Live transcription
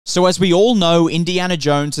So as we all know, Indiana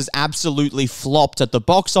Jones has absolutely flopped at the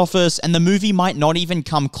box office, and the movie might not even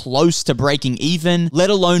come close to breaking even, let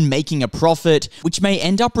alone making a profit, which may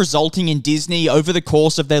end up resulting in Disney over the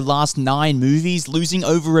course of their last 9 movies losing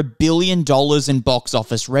over $1 billion in box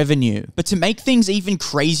office revenue. But to make things even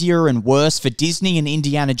crazier and worse for Disney and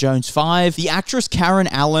Indiana Jones 5, the actress Karen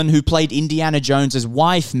Allen, who played Indiana Jones'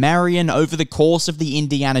 wife, Marion, over the course of the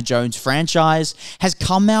Indiana Jones franchise, has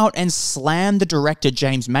come out and slammed the director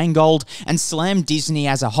James Mangold and slammed Disney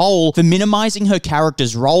as a whole for minimizing her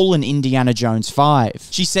character's role in Indiana Jones 5.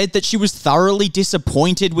 She said that she was thoroughly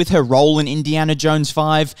disappointed with her role in Indiana Jones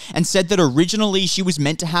 5 and said that originally she was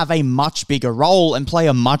meant to have a much bigger role and play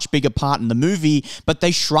a much bigger part in the movie, but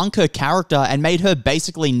they shrunk her character and made her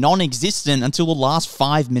basically non-existent until the last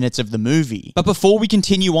 5 minutes of the movie. But before we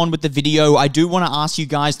continue on with the video, I do want to ask you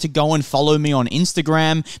guys to go and follow me on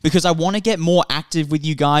Instagram because I want to get more active with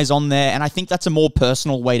you guys on there, and I think that's a more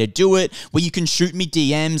personal way to do it, where you can shoot me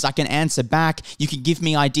DMs, I can answer back, you can give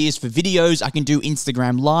me ideas for videos, I can do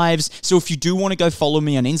Instagram lives. So if you do want to go follow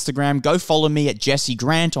me on Instagram, go follow me at Jesse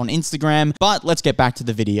Grant on Instagram. But let's get back to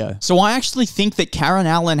the video. So I actually think that Karen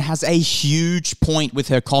Allen has a huge point with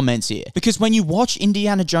her comments here, because when you watch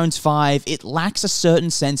Indiana Jones 5, it lacks a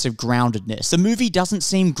certain sense of groundedness. The movie doesn't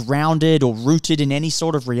seem grounded or rooted in any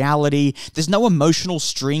sort of reality. There's no emotional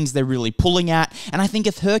strings they're really pulling at, and I think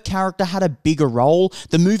if her character had a bigger role,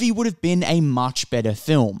 the movie would have been a much better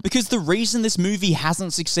film. Because the reason this movie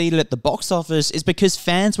hasn't succeeded at the box office is because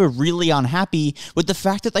fans were really unhappy with the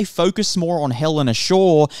fact that they focused more on Helena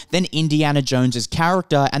Shaw than Indiana Jones's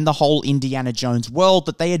character and the whole Indiana Jones world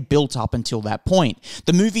that they had built up until that point.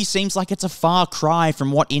 The movie seems like it's a far cry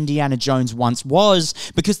from what Indiana Jones once was,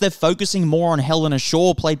 because they're focusing more on Helena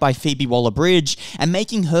Shaw, played by Phoebe Waller-Bridge, and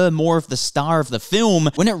making her more of the star of the film,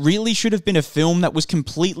 when it really should have been a film that was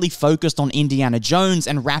completely focused on Indiana Jones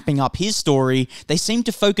and wrapping up his story. They seemed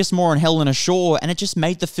to focus more on Helena Shaw, and it just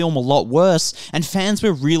made the film a lot worse, and fans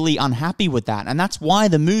were really unhappy with that, and that's why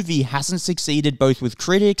the movie hasn't succeeded both with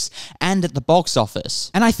critics and at the box office.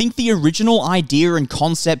 And I think the original idea and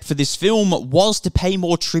concept for this film was to pay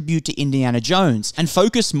more tribute to Indiana Jones and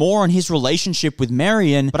focus more on his relationship with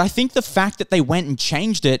Marion, but I think the fact that they went and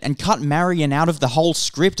changed it and cut Marion out of the whole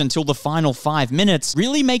script until the final 5 minutes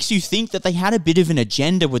really makes you think that they had a bit of an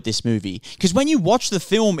agenda with this movie, because when you watch the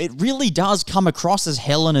film, it really does come across as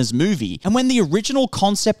Helena's movie. And when the original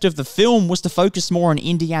concept of the film was to focus more on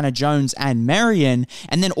Indiana Jones and Marion,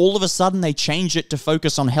 and then all of a sudden they change it to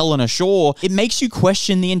focus on Helena Shaw, it makes you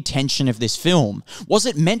question the intention of this film. Was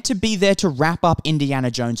it meant to be there to wrap up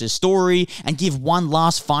Indiana Jones's story and give one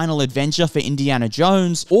last final adventure for Indiana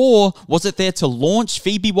Jones, or was it there to launch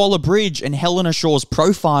Phoebe Waller-Bridge and Helena Shaw's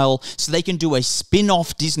profile so they can do a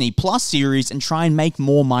spin-off Disney Plus series and try and make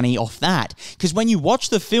more money off that? Because when you watch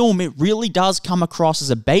the film, it really does come across as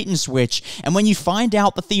a bait and switch, and when you find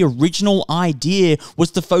out that the original idea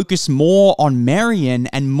was to focus more on Marion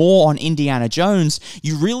and more on Indiana Jones,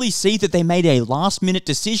 you really see that they made a last-minute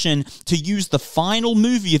decision to use the final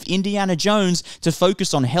movie of Indiana Jones to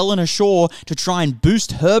focus on Helena Shaw to try and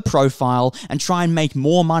boost her profile and try and make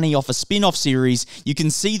more money off a spin-off series. You can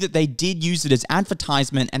see that they did use it as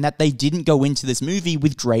advertisement and that they didn't go into this movie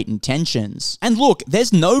with great intentions. And look,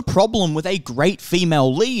 there's no problem with a great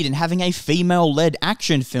female lead and having a female-led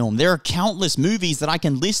action film. There are countless movies that I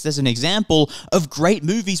can list as an example of great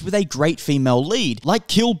movies with a great female lead, like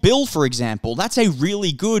Kill Bill, for example. That's a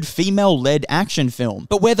really good female-led action film.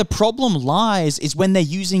 But where the problem lies is when they're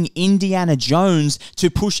using Indiana Jones to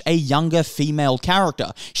push a younger female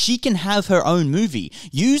character. She can have her own movie.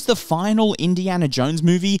 Use the final Indiana Jones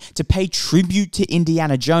movie to pay tribute to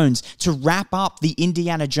Indiana Jones, to wrap up the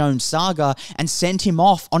Indiana Jones saga and send him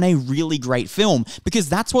off on a really great film, because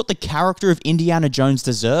that's what the character of Indiana Jones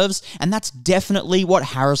deserves, and that's definitely what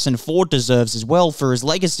Harrison Ford deserves as well for his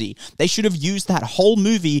legacy. They should have used that whole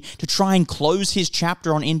movie to try and close his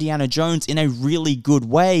chapter on Indiana Jones in a really good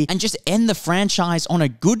way and just end the franchise on a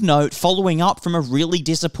good note, following up from a really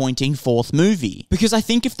disappointing 4th movie. Because I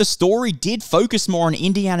think if the story did focus more on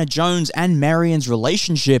Indiana Jones and Marion's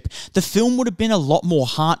relationship, the film would have been a lot more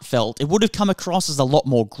heartfelt. It would have come across as a lot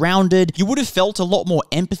more grounded. You would have felt a lot more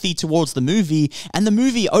empathy towards the movie, and the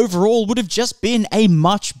movie overall would have just been a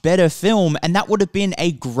much better film, and that would have been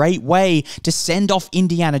a great way to send off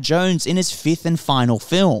Indiana Jones in his 5th and final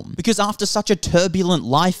film. Because after such a turbulent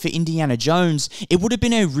life for Indiana Jones, it would have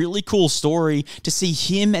been a really cool story to see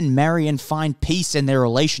him and Marion find peace in their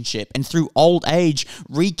relationship, and through old age,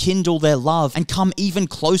 rekindle their love and come even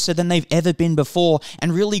closer than they've ever been before,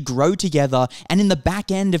 and really grow together, and in the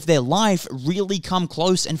back end of their life, really come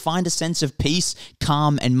close and find a sense of peace,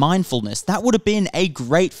 calm, and mindfulness. That would would have been a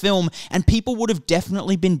great film, and people would have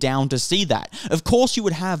definitely been down to see that. Of course, you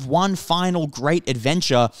would have one final great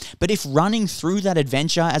adventure, but if running through that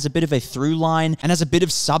adventure as a bit of a through line and as a bit of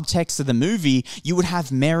subtext to the movie, you would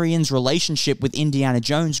have Marion's relationship with Indiana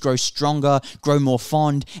Jones grow stronger, grow more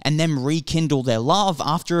fond, and then rekindle their love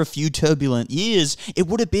after a few turbulent years, it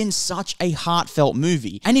would have been such a heartfelt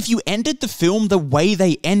movie. And if you ended the film the way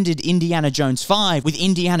they ended Indiana Jones 5, with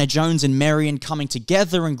Indiana Jones and Marion coming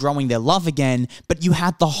together and growing their love again, but you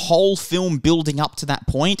had the whole film building up to that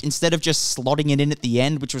point instead of just slotting it in at the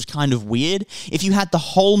end, which was kind of weird. If you had the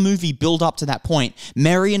whole movie build up to that point,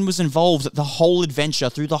 Marion was involved the whole adventure,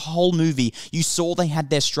 through the whole movie, you saw they had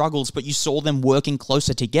their struggles, but you saw them working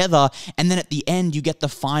closer together, and then at the end you get the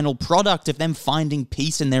final product of them finding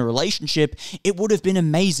peace in their relationship, it would have been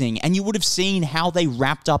amazing. And you would have seen how they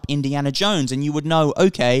wrapped up Indiana Jones, and you would know,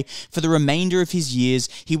 okay, for the remainder of his years,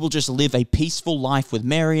 he will just live a peaceful life with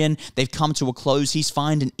Marion. They've come to a close. He's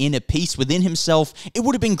found an inner peace within himself. It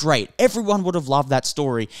would have been great. Everyone would have loved that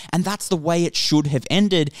story, and that's the way it should have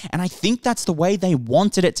ended, and I think that's the way they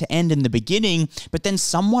wanted it to end in the beginning, but then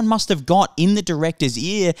someone must have got in the director's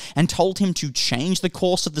ear and told him to change the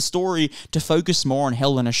course of the story to focus more on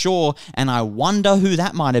Helena Shaw, and I wonder who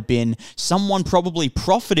that might have been. Someone probably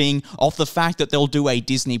profiting off the fact that they'll do a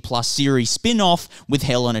Disney Plus series spin-off with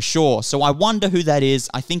Helena Shaw. So I wonder who that is.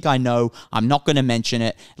 I think I know. I'm not going to mention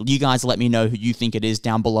it. You guys let me know who you think it is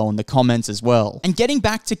down below in the comments as well. And getting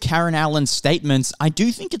back to Karen Allen's statements, I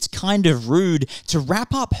do think it's kind of rude to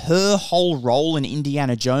wrap up her whole role in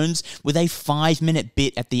Indiana Jones with a 5-minute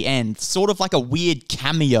bit at the end, sort of like a weird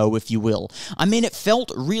cameo, if you will. I mean, it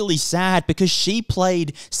felt really sad because she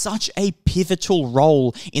played such a pivotal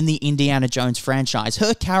role in the Indiana Jones franchise.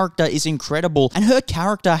 Her character is incredible, and her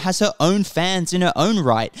character has her own fans in her own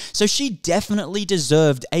right, so she definitely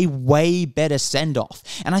deserved a way better send-off.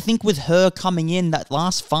 And I think with her coming in that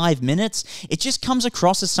last 5 minutes, it just comes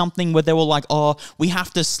across as something where they were like, oh, we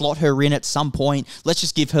have to slot her in at some point, let's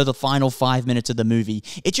just give her the final 5 minutes of the movie.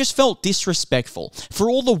 It just felt disrespectful. For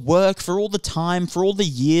all the work, for all the time, for all the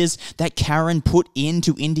years that Karen put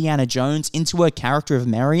into Indiana Jones, into her character of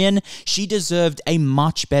Marion, she deserved a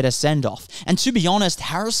much better send-off. And to be honest,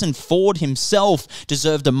 Harrison Ford himself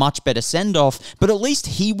deserved a much better send-off, but at least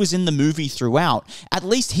he was in the movie throughout. At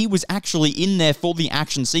least he was actually in there for the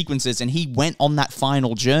action sequences, and he went on that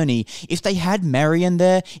final journey. If they had Marion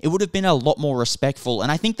there, it would have been a lot more respectful,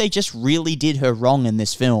 and I think they just really did her wrong in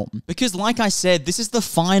this film. Because like I said, this is the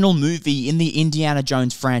final movie in the Indiana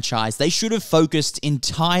Jones franchise. They should have focused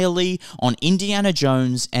entirely on Indiana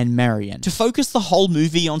Jones and Marion. To focus the whole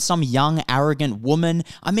movie on some young, arrogant woman,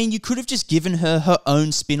 I mean, you could have just given her her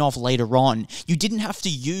own spin-off later on. You didn't have to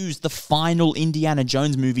use the final Indiana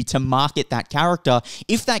Jones movie to market that character.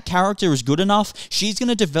 If that character is good enough, she's going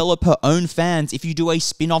to develop her own fans. If you do a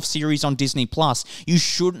spin-off series on Disney Plus, you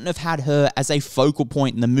shouldn't have had her as a focal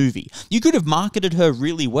point in the movie. You could have marketed her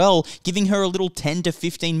really well, giving her a little 10 to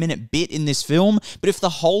 15 minute bit in this film, but if the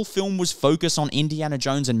whole film was focused on Indiana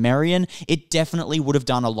Jones and Marion, it definitely would have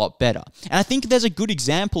done a lot better. And I think there's a good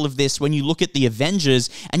example of this when you look at the Avengers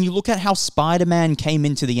and you look at how Spider-Man came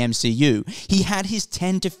into the MCU. He had his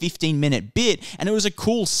 10 to 15 minute bit, and it was a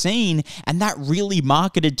cool scene, and that really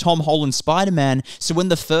marketed Tom Holland's Spider-Man, so when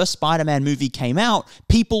the first Spider-Man movie came out,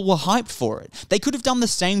 people were hyped for it. They could have done the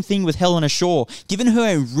same thing with Helena Shaw, given her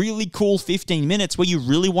a really cool 15 minutes where you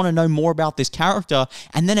really want to know more about this character,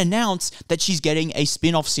 and then announce that she's getting a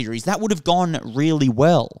spin-off series. That would have gone really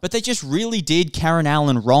well. But they just really did Karen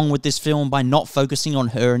Allen wrong with this film by not focusing on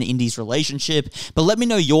her and Indy's relationship. But let me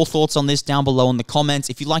know your thoughts on this down below in the comments.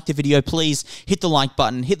 If you liked the video, please hit the like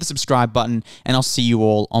button, hit the subscribe button, and I'll see you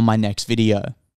all on my next video.